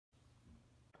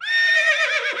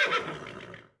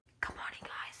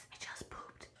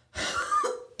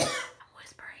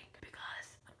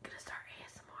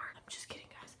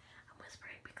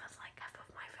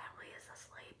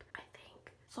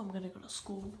I'm gonna go to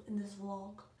school in this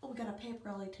vlog. Oh, we got a paper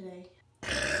rally today.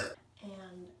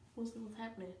 And we'll see what's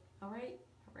happening. Alright?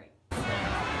 Alright. Oh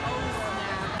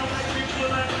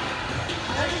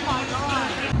my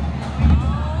god.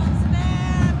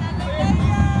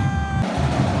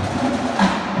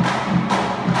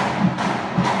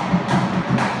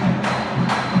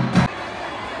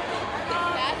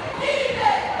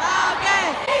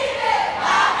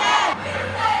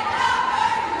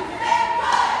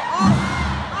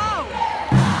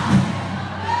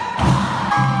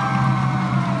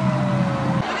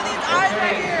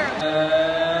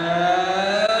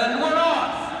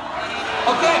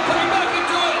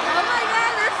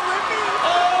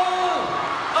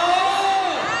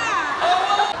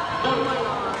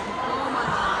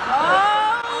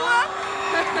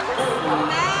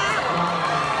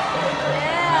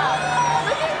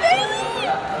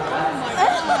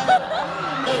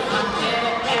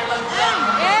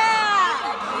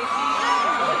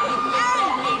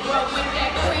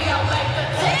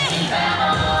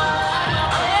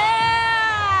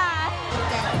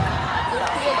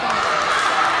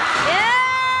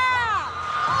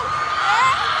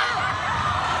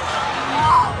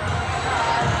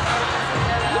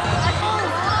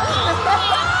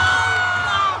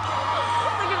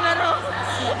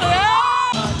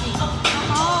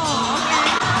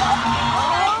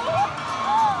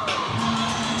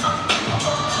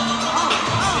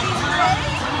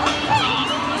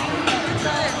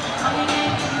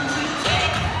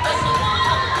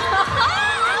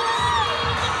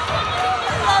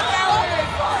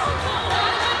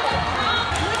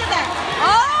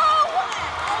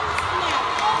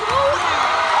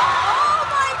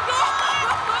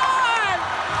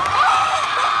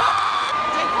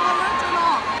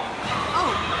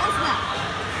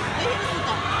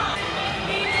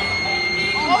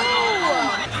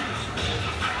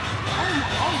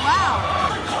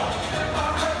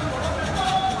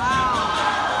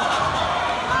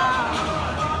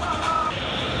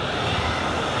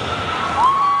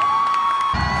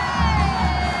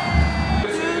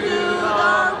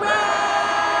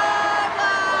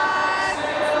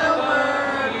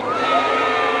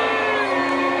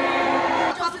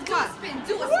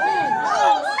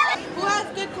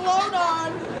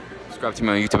 Subscribe to me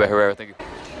on YouTube at Herrera. Thank you.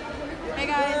 Hey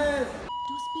guys.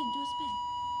 Do a spin, do a spin.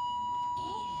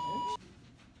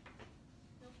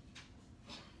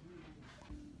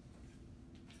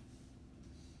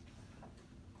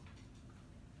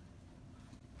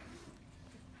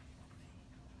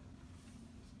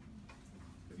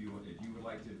 If you would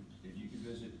like to, if you could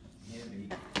visit him and he.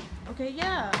 Okay,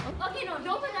 yeah. Okay, no,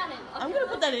 don't put that in. Okay, I'm gonna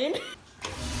put that in.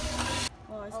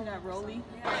 Oh, I see that rolly.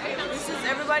 This is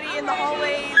everybody in the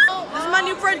hallways. This is my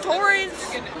new friend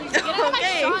Torrance.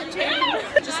 Okay.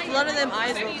 Just flutter them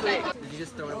eyes real quick. Did you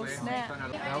just throw it away?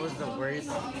 Snap. That was the worst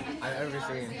I've ever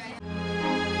seen.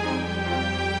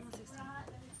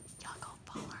 Y'all go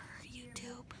follow her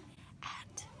YouTube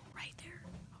at right there.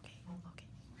 Okay, okay.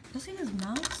 Y'all seen his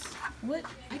mouse? What?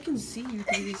 I can see you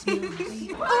through this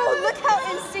mouse. Oh, look how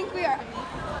in sync we are.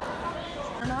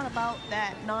 We're not about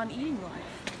that non-eating life.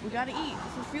 We gotta eat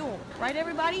for fuel, right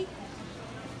everybody?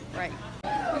 Right.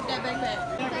 Put that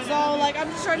backpack. So like I'm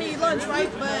just trying to eat lunch,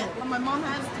 right? But my mom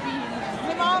has to be here.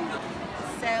 Hey mom!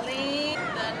 Selling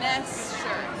the Nest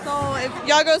shirt. So if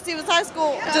y'all go see this high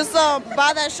school, just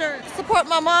buy that shirt. Support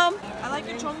my mom. I like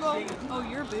your chongo. Oh,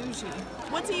 you're bougie.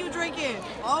 What tea you drinking?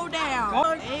 Oh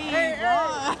damn. Hey,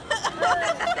 what?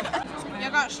 Y'all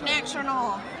got snacks or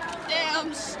no?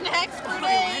 Damn, snacks for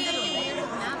days.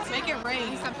 Make it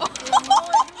rain. No!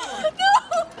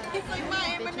 It's like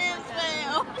my M&M's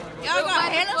now. Y'all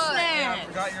got hella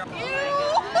snacks.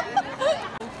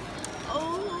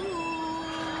 Oh.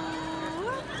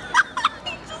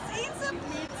 He just eats them.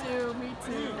 Me too, me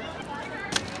too.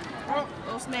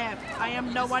 Oh snap. I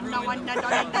am no one, no one, no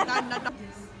one, no one, no one.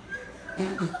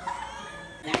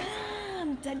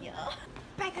 I'm done, y'all.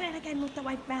 Back at it again with the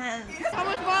white band. How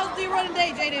much miles do you run a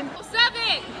day, Jaden?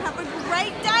 7. Have a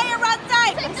great day,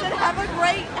 Arante! I said have a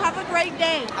great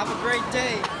day. Have a great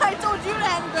day. I told you to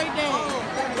have a great day.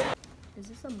 Is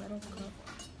this a metal cup?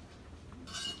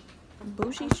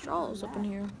 Bougie straws up in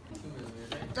here.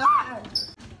 Ah!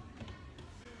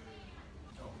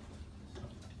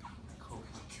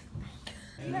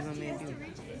 Look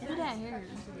at that hair.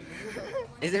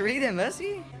 Is it really that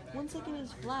messy? 1 second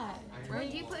is flat,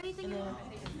 right? Do you put anything in it?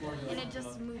 And it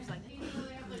just moves like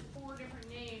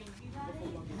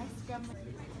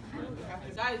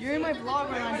that. You're in my vlog,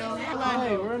 Rolando.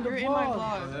 You're in my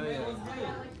vlog.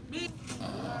 It's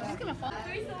gonna fall.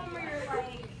 There's the one where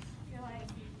you're like.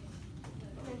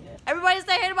 Everybody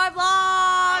say hey to my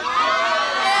vlog!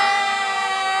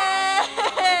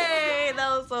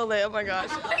 so lit. Oh my gosh.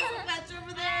 That's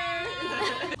over there.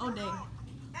 Oh dang.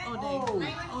 Oh dang.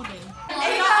 Oh dang.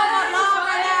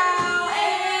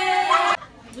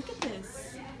 Look at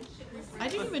this. I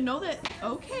didn't even know that.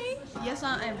 Okay. Yes,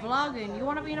 I am vlogging. You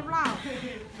want to be in a vlog?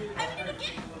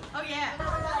 Oh yeah.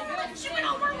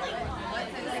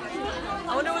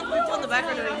 I wonder what people in the back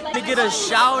are doing. Let me get a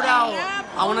shout out.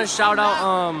 I want to shout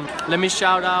out, let me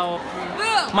shout out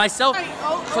myself,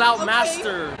 Clout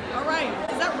Master. All right.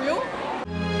 Is that real?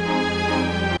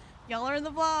 Y'all are in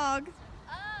the vlog.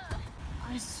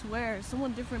 I swear,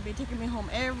 someone different be taking me home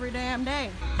every damn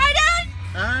day. Hi, Dad!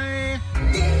 Hi!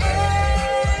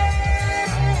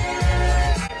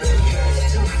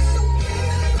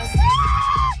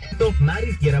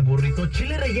 Maris quiera burrito,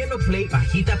 chile relleno plate,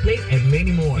 fajita plate, and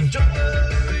many more.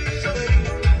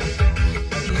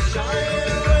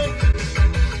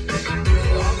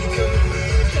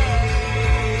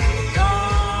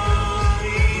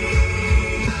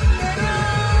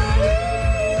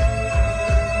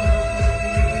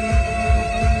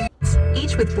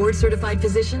 Each with board-certified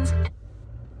physicians.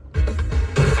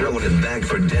 Throwing it back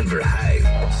for Denver High.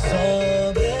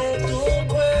 Sounds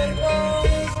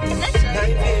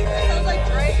like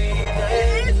Drake.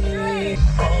 It is Drake.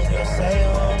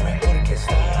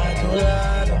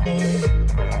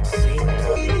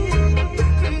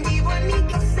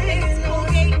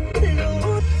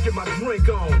 Get my drink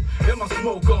on and my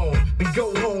smoke on and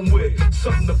go home with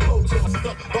something to post.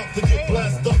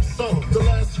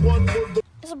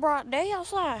 It's a bright day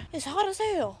outside. It's hot as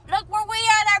hell. Look where we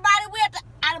at, everybody. We at the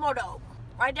Animal Dome.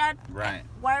 Right, Dad? Right.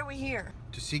 Why are we here?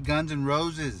 To see Guns N'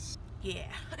 Roses. Yeah.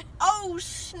 Oh,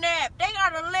 snap. They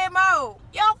got a limo.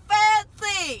 Y'all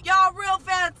fancy. Y'all real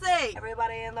fancy.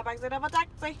 Everybody in the backseat of a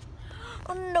taxi.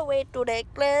 On the way to the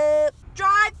club.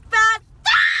 Drive fast.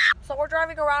 So we're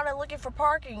driving around and looking for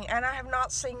parking, and I have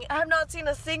not seen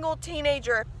a single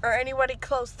teenager or anybody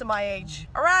close to my age.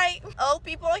 All right, old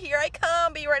people, here I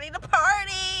come. Be ready to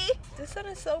party. This sun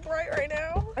is so bright right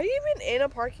now. Are you even in a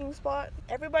parking spot?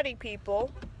 Everybody,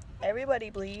 people. Everybody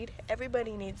bleed.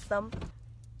 Everybody needs some.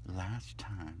 Last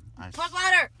time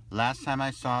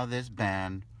I saw this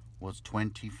band was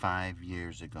 25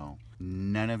 years ago.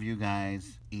 None of you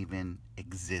guys even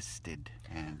existed,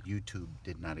 and YouTube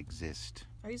did not exist.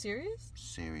 Are you serious?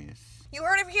 Serious. You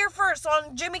heard it here first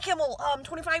on Jimmy Kimmel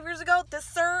 25 years ago. This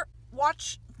sir,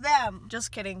 watch them.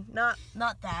 Just kidding. Not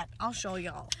that. I'll show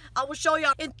y'all. I will show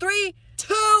y'all in 3,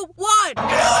 2, 1.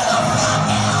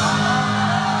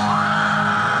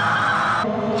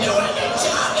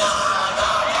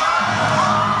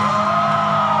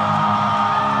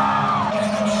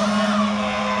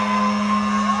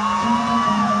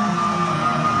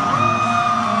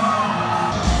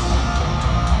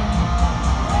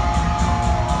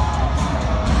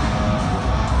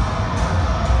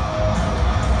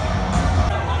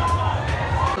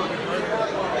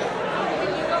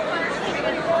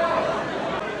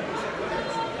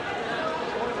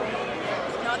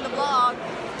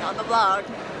 On the vlog.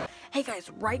 Hey guys,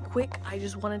 right quick, I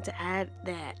just wanted to add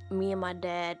that me and my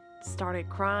dad started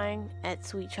crying at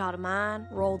Sweet Child of Mine.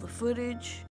 Roll the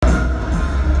footage.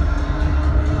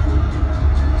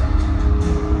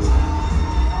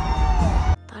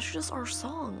 That's just our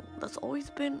song. That's always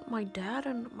been my dad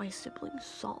and my siblings'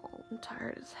 song. I'm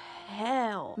tired as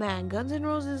hell. Man, Guns N'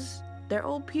 Roses, they're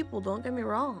old people, don't get me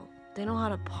wrong. They know how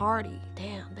to party.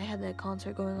 Damn, they had that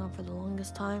concert going on for the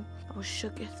longest time. I was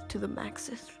shooketh to the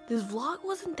maxest. This vlog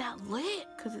wasn't that lit,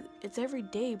 cause it's every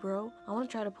day, bro. I wanna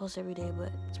try to post every day,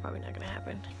 but it's probably not gonna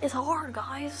happen. It's hard,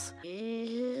 guys.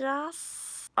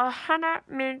 Yes. Ohana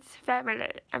means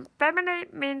family, and family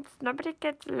means nobody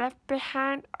gets left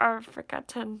behind or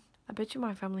forgotten. I bet you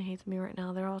my family hates me right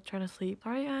now. They're all trying to sleep.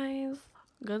 Sorry, guys.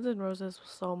 Guns N' Roses was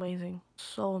so amazing.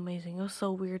 So amazing. It was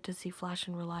so weird to see Flash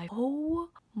in real life. Oh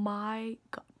my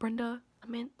god. Brenda, I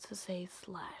meant to say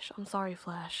Slash. I'm sorry,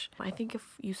 Flash. I think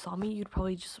if you saw me, you'd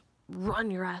probably just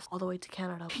run your ass all the way to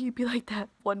Canada. You'd be like that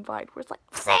one vibe where it's like,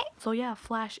 sick. So yeah,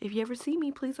 Flash, if you ever see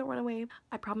me, please don't run away.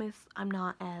 I promise I'm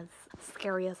not as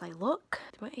scary as I look.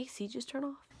 Did my AC just turn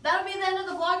off? That'll be the end of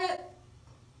the vlog.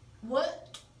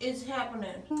 What is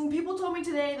happening? People told me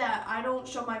today that I don't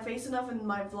show my face enough in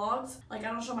my vlogs. Like,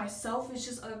 I don't show myself, it's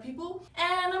just other people.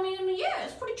 And I mean, yeah,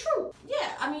 it's pretty true.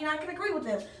 Yeah, I mean, I can agree with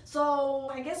them.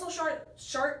 So I guess I'll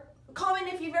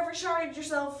comment if you've ever sharted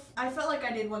yourself. I felt like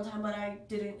I did one time, but I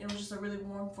didn't. It was just a really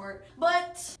warm fart.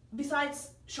 But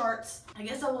besides sharts, I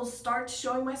guess I will start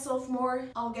showing myself more.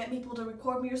 I'll get people to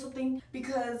record me or something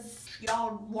because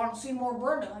y'all want to see more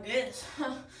Brenda, I guess.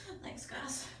 Thanks,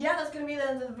 guys. Yeah, that's gonna be the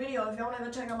end of the video. If y'all wanna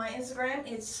go check out my Instagram,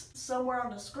 it's somewhere on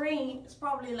the screen. It's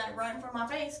probably like right in front of my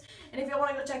face. And if y'all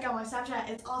wanna go check out my Snapchat,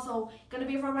 it's also gonna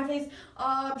be in front of my face.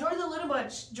 Join the Little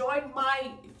Bunch. Join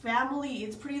my family.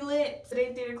 It's pretty lit.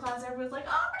 Today theater class, everyone's like,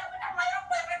 oh,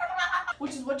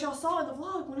 which is what y'all saw in the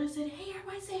vlog when I said, hey,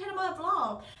 everybody say hey to my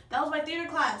vlog. That was my theater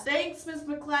class. Thanks, Miss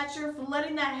McClatcher, for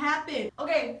letting that happen.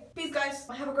 Okay, peace, guys.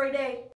 Have a great day.